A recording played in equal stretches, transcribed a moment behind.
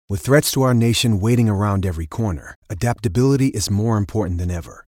With threats to our nation waiting around every corner, adaptability is more important than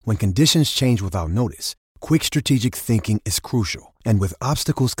ever. When conditions change without notice, quick strategic thinking is crucial. And with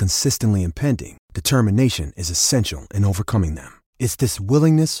obstacles consistently impending, determination is essential in overcoming them. It's this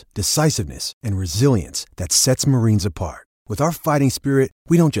willingness, decisiveness, and resilience that sets Marines apart. With our fighting spirit,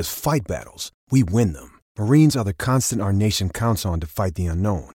 we don't just fight battles, we win them. Marines are the constant our nation counts on to fight the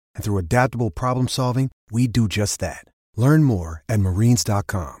unknown. And through adaptable problem solving, we do just that. Learn more at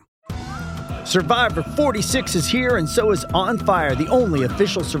marines.com. Survivor 46 is here, and so is On Fire, the only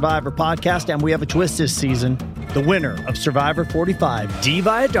official Survivor podcast, and we have a twist this season. The winner of Survivor 45, Dee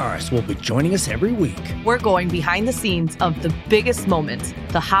Valladares, will be joining us every week. We're going behind the scenes of the biggest moments,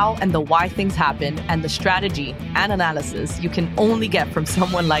 the how and the why things happen, and the strategy and analysis you can only get from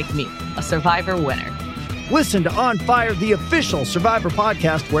someone like me, a Survivor winner. Listen to On Fire, the official Survivor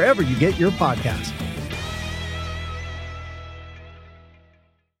podcast, wherever you get your podcasts.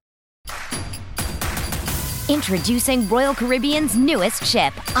 Introducing Royal Caribbean's newest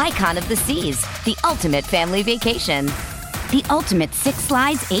ship, Icon of the Seas, the ultimate family vacation. The ultimate 6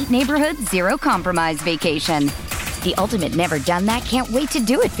 slides, 8 neighborhoods, 0 compromise vacation. The ultimate never done that, can't wait to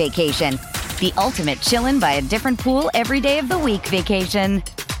do it vacation. The ultimate chillin' by a different pool every day of the week vacation.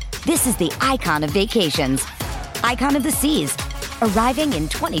 This is the Icon of Vacations. Icon of the Seas, arriving in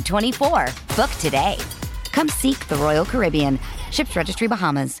 2024. Book today. Come seek the Royal Caribbean. Ships Registry,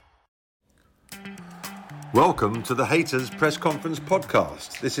 Bahamas. Welcome to the Haters Press Conference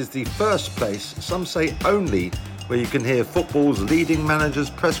podcast. This is the first place, some say only, where you can hear football's leading managers'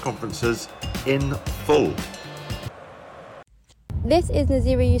 press conferences in full. This is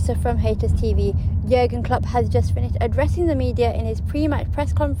Nazira Yusuf from Haters TV. Jurgen Klopp has just finished addressing the media in his pre-match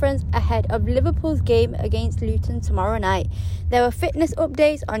press conference ahead of Liverpool's game against Luton tomorrow night. There were fitness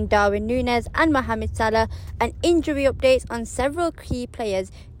updates on Darwin Núñez and Mohamed Salah, and injury updates on several key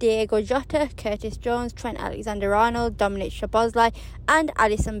players: Diego Jota, Curtis Jones, Trent Alexander-Arnold, Dominic Szoboszlai and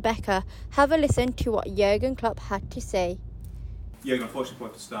Alisson Becker. Have a listen to what Jurgen Klopp had to say. Jurgen, unfortunately, we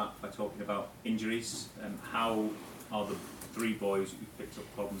have to start by talking about injuries. How are the 3 boys who picked up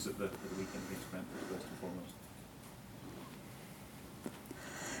problems at the weekend against Brentford, first and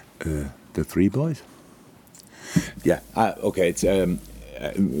foremost? The 3 boys? Yeah, okay, it's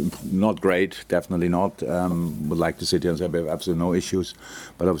not great, definitely not. Would like to sit here and say we have absolutely no issues,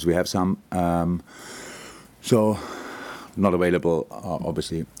 but obviously we have some. So, not available,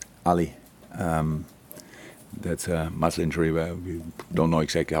 obviously, Ali. That's a muscle injury where we don't know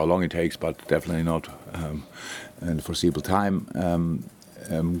exactly how long it takes, but definitely not in the foreseeable time.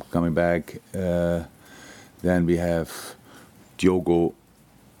 Coming back, then we have Diogo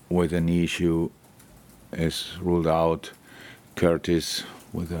with a knee issue is ruled out. Curtis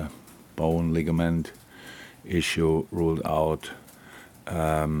with a bone ligament issue ruled out.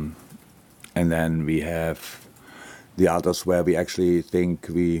 And then we have the others where we actually think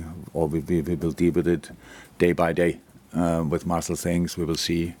we will deal with it day by day with muscle things. We will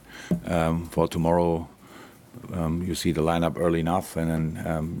see for tomorrow. You see the lineup early enough, and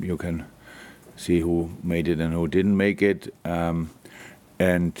then you can see who made it and who didn't make it,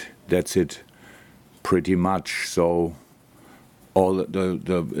 and that's it pretty much. So all the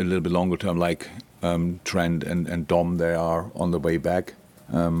a little bit longer term, like Trent and Dom, they are on the way back,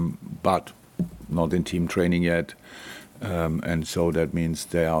 but not in team training yet, and so that means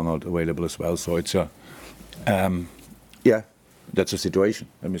they are not available as well. So it's that's a situation.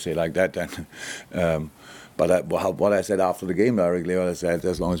 Let me say like that. But what I said after the game directly, I said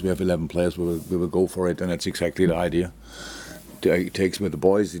as long as we have 11 players, we will go for it, and that's exactly the idea. It takes with the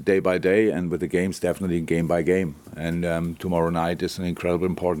boys day by day, and with the games definitely game by game. And tomorrow night is an incredibly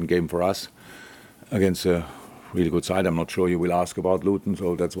important game for us against a really good side. I'm not sure you will ask about Luton,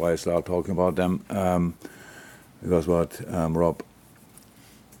 so that's why I start talking about them. Because Rob,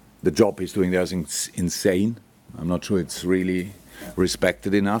 the job he's doing there is insane. I'm not sure it's really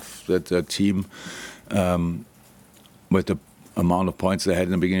respected enough that the team, with the amount of points they had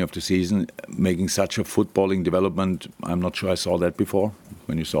in the beginning of the season, making such a footballing development, I'm not sure I saw that before.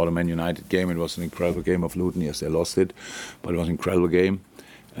 When you saw the Man United game, it was an incredible game of Luton. Yes, they lost it, but it was an incredible game.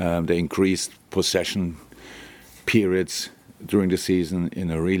 They increased possession periods during the season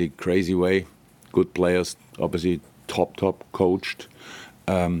in a really crazy way. Good players, obviously top coached,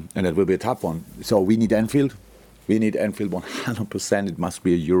 and that will be a tough one. So we need Anfield. We need Anfield 100%. It must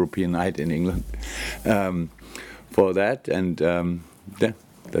be a European night in England for that, and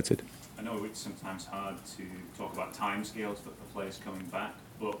that's it. I know it's sometimes hard to talk about timescales for players coming back,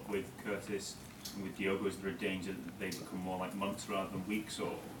 but with Curtis and with Diogo, is there a danger that they become more like months rather than weeks,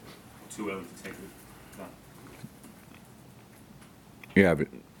 or too early to take that? Yeah, but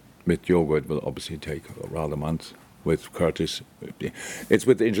with Diogo, it will obviously take rather months. With Curtis, it's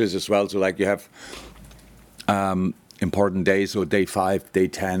with the injuries as well. So like you have important days. So day 5, day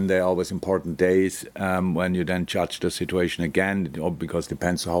 10, they're always important days when you then judge the situation again, because it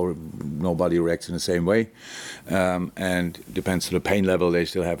depends how nobody reacts in the same way, and depends on the pain level they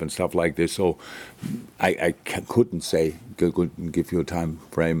still have and stuff like this. So I couldn't give you a time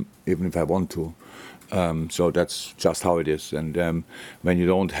frame even if I want to. So that's just how it is. And when you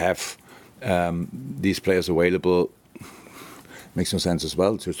don't have these players available, makes no sense as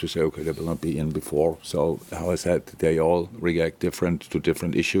well, just to say, okay, they will not be in before. So, how I said, they all react different to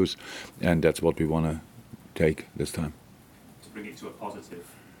different issues, and that's what we want to take this time. To bring it to a positive,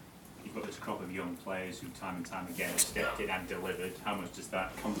 you've got this crop of young players who time and time again have stepped in and delivered. How much does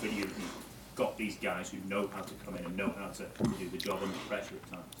that comfort you that you've got these guys who know how to come in and know how to do the job under pressure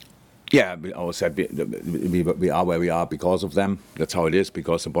at times? Yeah, I always said we are where we are because of them. That's how it is,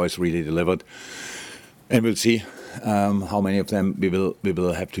 because the boys really delivered. And we'll see how many of them we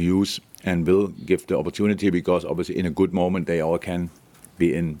will have to use and will give the opportunity, because obviously in a good moment they all can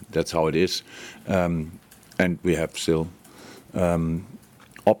be in. That's how it is. And we have still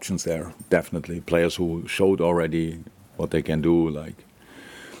options there, definitely. Players who showed already what they can do, like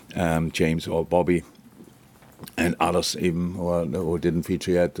James or Bobby, and others even who didn't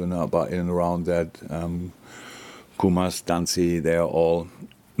feature yet, but in and around that. Kumas, Dancy, they are all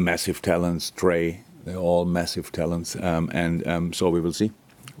massive talents. Trey, they're all massive talents, and so we will see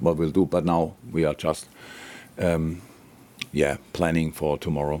what we'll do. But now we are just, planning for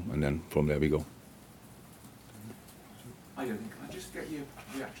tomorrow, and then from there we go. Hi, Jurgen. Can I just get your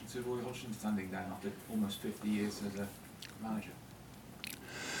reaction to Roy Hodgson standing down after almost 50 years as a manager?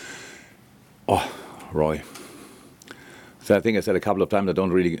 Oh, Roy. So I think I said a couple of times I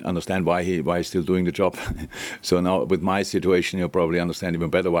don't really understand why he's still doing the job. So now with my situation, you'll probably understand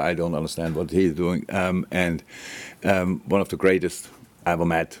even better why I don't understand what he's doing. And one of the greatest I ever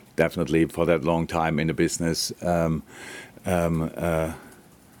met, definitely, for that long time in the business.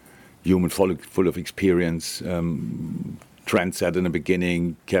 Human full of experience. Trendsetter in the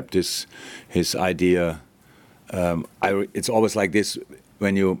beginning, kept his idea. It's always like this.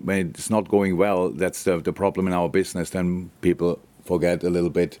 When it's not going well, that's the problem in our business. Then people forget a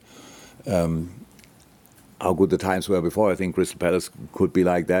little bit how good the times were before. I think Crystal Palace could be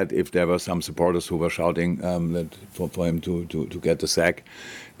like that if there were some supporters who were shouting that for him to get the sack.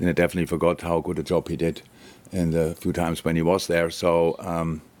 Then I definitely forgot how good a job he did in the few times when he was there. So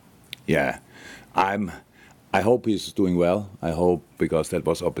I hope he's doing well. I hope, because that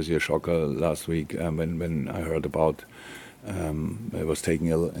was obviously a shocker last week when I heard about. I was taking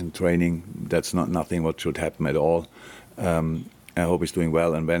ill in training. That's nothing what should happen at all. I hope he's doing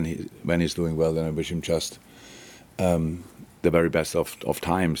well, and when he's doing well, then I wish him just the very best of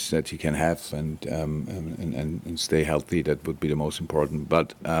times that he can have, and stay healthy. That would be the most important.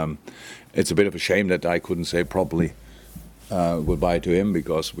 But it's a bit of a shame that I couldn't say properly goodbye to him,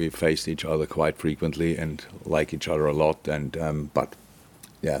 because we faced each other quite frequently and like each other a lot. And but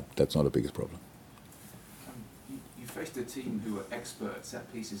yeah, that's not the biggest problem. You faced a team who are expert at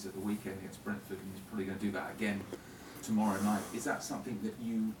set pieces at the weekend against Brentford, and he's probably going to do that again tomorrow night. Is that something that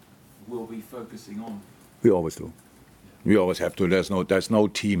you will be focusing on? We always do. We always have to. There's no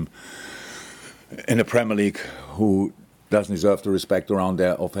team in the Premier League who doesn't deserve the respect around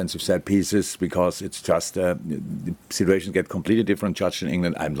their offensive set pieces, because it's just the situations get completely different judged in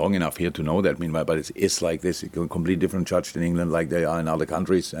England. I'm long enough here to know that, meanwhile, but it's like this. It's completely different judged in England like they are in other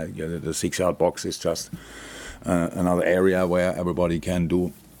countries. The 6-yard box is just another area where everybody can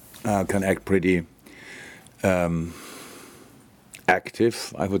act pretty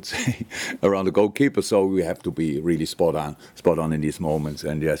active, I would say, around the goalkeeper. So we have to be really spot on in these moments.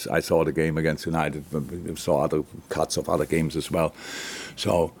 And yes, I saw the game against United. We saw other cuts of other games as well.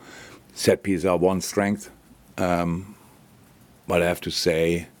 So set pieces are one strength. But I have to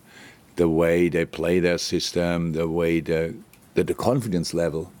say, the way they play their system, the way the confidence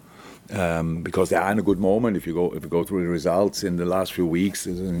level. Because they are in a good moment. If you go through the results in the last few weeks,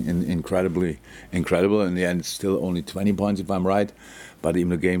 it's incredible. In the end, it's still only 20 points, if I'm right. But even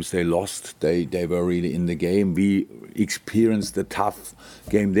the games they lost, they were really in the game. We experienced a tough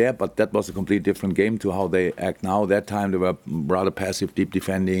game there, but that was a completely different game to how they act now. That time they were rather passive, deep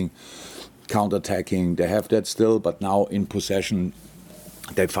defending, counter-attacking. They have that still, but now in possession,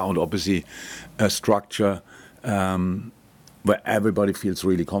 they found obviously a structure where everybody feels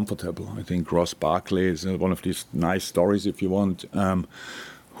really comfortable. I think Ross Barkley is one of these nice stories, if you want,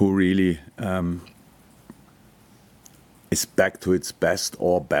 who really is back to its best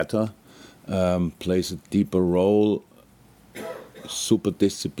or better, plays a deeper role, super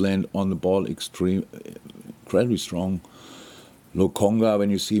disciplined on the ball, incredibly strong. Lokonga, when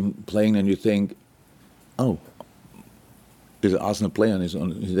you see him playing, and you think, oh, is an Arsenal player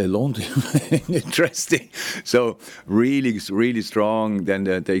and they loaned him. Interesting. So really, really strong. Then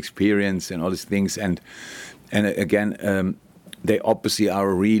the experience and all these things, and again, they obviously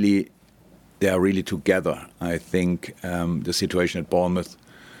are really together. I think the situation at Bournemouth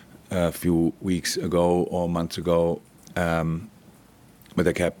a few weeks ago or months ago with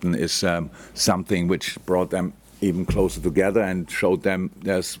the captain is something which brought them even closer together and showed them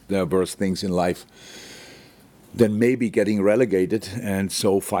there are worse things in life than maybe getting relegated, and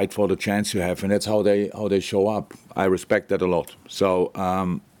so fight for the chance you have, and that's how they show up. I respect that a lot. So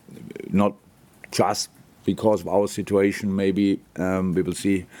not just because of our situation, maybe we will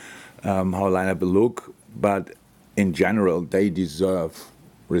see how a lineup will look, but in general they deserve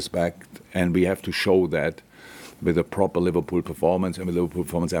respect, and we have to show that with a proper Liverpool performance. And with Liverpool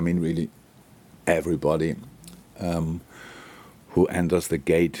performance, I mean really everybody who enters the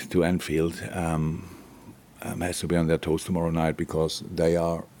gate to Anfield has to be on their toes tomorrow night, because they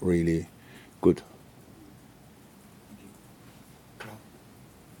are really good.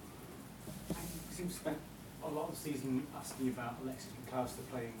 You seem to spend a lot of the season asking about Alexis McAllister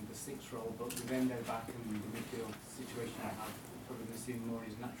playing the sixth role, but with Endo back and the midfield situation I have, probably going to see him more in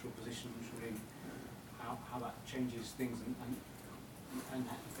his natural position. I'm wondering how that changes things and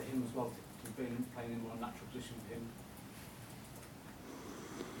for him as well, to be playing in a more natural position for him.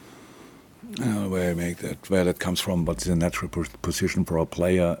 I don't know where that comes from, but it's a natural position for a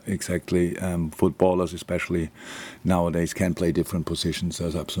player. Exactly. Footballers, especially nowadays, can play different positions.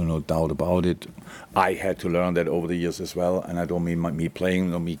 There's absolutely no doubt about it. I had to learn that over the years as well, and I don't mean me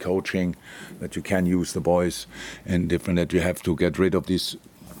playing or me coaching, that you can use the boys and different, that you have to get rid of these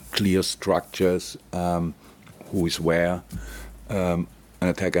clear structures, who is where. An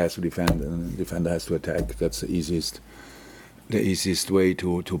attacker has to defend and a defender has to attack. That's the easiest way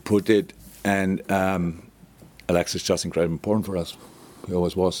to put it. And Alex is just incredibly important for us. He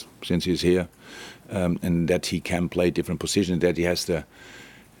always was since he's here, and that he can play different positions. That he has the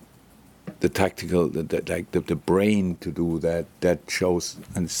tactical, the brain to do that. That shows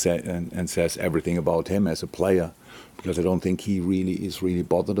and says everything about him as a player. Because I don't think he is really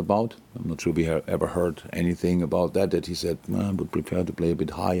bothered about. I'm not sure we have ever heard anything about that he said, I would prefer to play a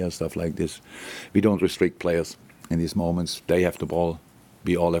bit higher, stuff like this. We don't restrict players in these moments. They have the ball.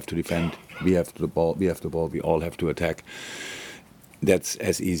 We all have to defend. We have the ball. We all have to attack. That's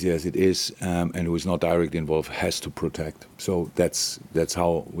as easy as it is. And who is not directly involved has to protect. So that's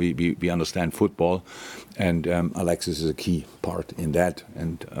how we understand football. And Alexis is a key part in that.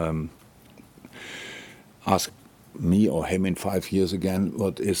 And ask me or him in 5 years again,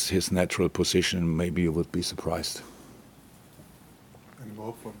 what is his natural position? Maybe you would be surprised. Any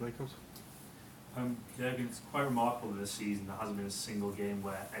more for breakout? Jurgen, it's quite remarkable this season there hasn't been a single game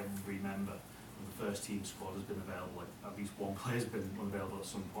where every member of the first team squad has been available. Like, at least one player's been unavailable at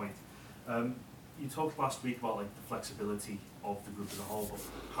some point. You talked last week about the flexibility of the group as a whole, but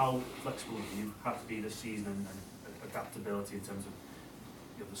how flexible have you had to be this season, and adaptability in terms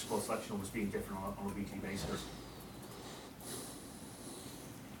of the squad selection almost being different on a weekly basis?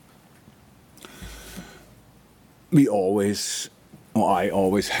 I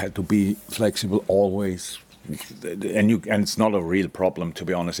always had to be flexible, always, and it's not a real problem, to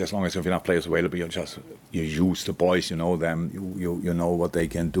be honest. As long as you have enough players available, you use the boys, you know them, you know what they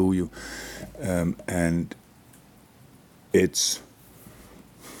can do, and it's.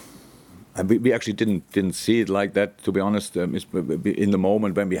 We actually didn't see it like that, to be honest. In the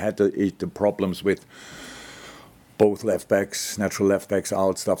moment when we had the problems with both natural left backs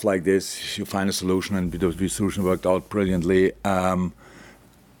out, stuff like this, you find a solution, and the solution worked out brilliantly. Don't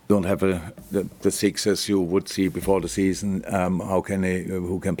have the sixes you would see before the season.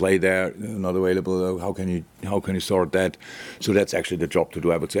 Who can play there? Not available. How can you sort that? So that's actually the job to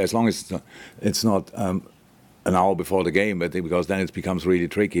do, I would say. As long as it's not an hour before the game, because then it becomes really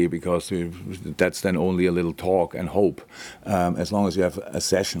tricky, because that's then only a little talk and hope. As long as you have a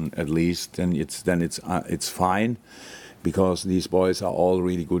session at least, then it's fine, because these boys are all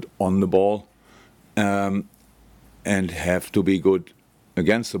really good on the ball, and have to be good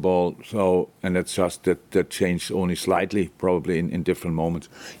against the ball. So, and that's just that changed only slightly, probably in different moments.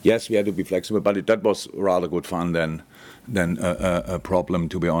 Yes, we had to be flexible, but that was rather good fun than a problem,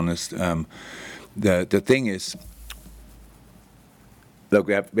 to be honest. The thing is, look,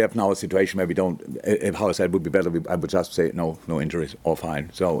 we have now a situation where we don't. How I said, it would be better. I would just say no injuries, all fine.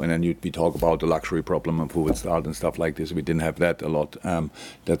 So, and then we talk about the luxury problem of who will start and stuff like this. We didn't have that a lot.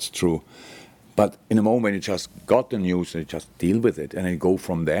 That's true. But in a moment, you just got the news, and you just deal with it, and then go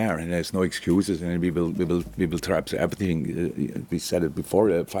from there. And there's no excuses, and we will try everything. We said it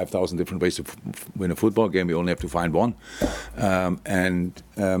before: 5,000 different ways to win a football game. We only have to find one, and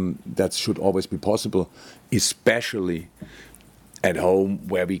that should always be possible, especially at home,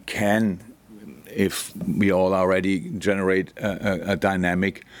 where we can, if we all already generate a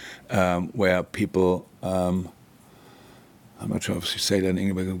dynamic where people. I'm not sure if you say that in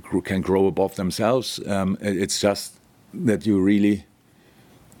English, can grow above themselves. It's just that you really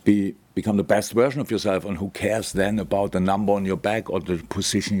become the best version of yourself, and who cares then about the number on your back or the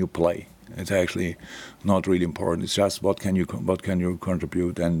position you play? It's actually not really important. It's just what can you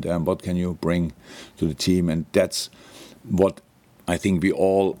contribute, and what can you bring to the team, and that's what I think we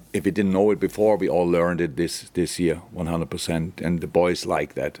all, if we didn't know it before, we all learned it this year 100%, and the boys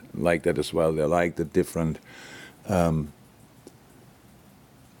like that as well. They like the different.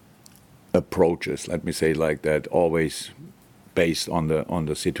 Approaches, let me say like that, always based on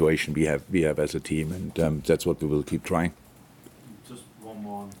the situation we have as a team, and that's what we will keep trying. Just one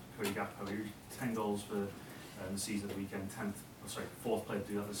more on Cody Gakpo. 10 goals for the season of the weekend, 4th player to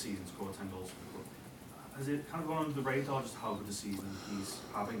do that this season, scored 10 goals for the club. Has it kind of gone under the radar just how good the season he's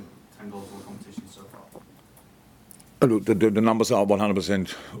having, 10 goals for the competition so far? Look, the numbers are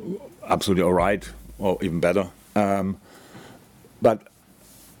 100% absolutely all right, or even better, but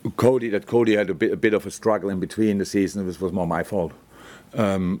Cody had a bit of a struggle in between the season. This was more my fault.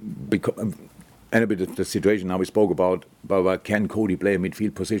 Because, and a bit of the situation now we spoke about can Cody play a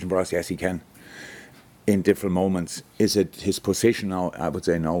midfield position for us? Yes, he can. In different moments, is it his position now? I would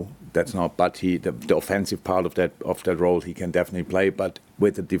say no, that's not. But the offensive part of that role, he can definitely play. But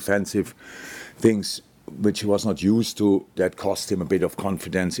with the defensive things, which he was not used to, that cost him a bit of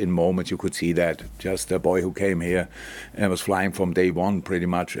confidence in moments. You could see that. Just a boy who came here and was flying from day one pretty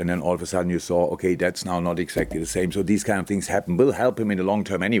much, and then all of a sudden you saw, okay, that's now not exactly the same. So these kind of things happen. Will help him in the long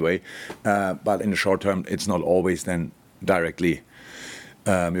term anyway, but in the short term, it's not always then directly.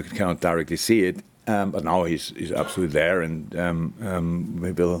 You cannot directly see it, but now he's absolutely there, and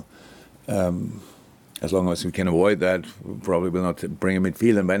we will. As long as we can avoid that, we probably will not bring a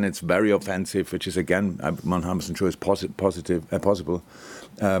midfield. And when it's very offensive, which is, again, I'm 100% sure is possible.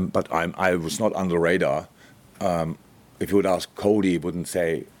 But I was not on the radar. If you would ask Cody, he wouldn't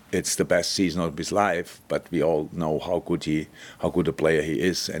say it's the best season of his life. But we all know how good a player he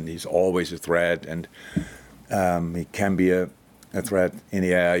is. And he's always a threat. And he can be a threat in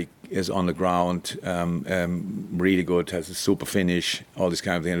the air. He is on the ground, really good, has a super finish, all this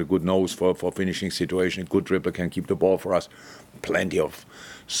kind of thing, a good nose for finishing situation, a good dribbler, can keep the ball for us. Plenty of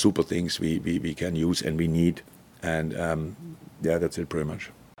super things we can use and we need. And that's it pretty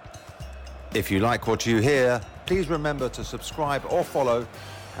much. If you like what you hear, please remember to subscribe or follow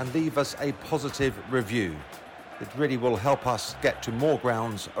and leave us a positive review. It really will help us get to more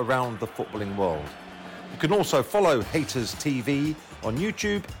grounds around the footballing world. You can also follow Haters TV on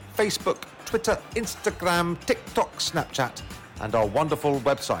YouTube, Facebook, Twitter, Instagram, TikTok, Snapchat, and our wonderful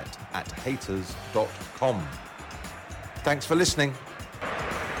website at haters.com. Thanks for listening.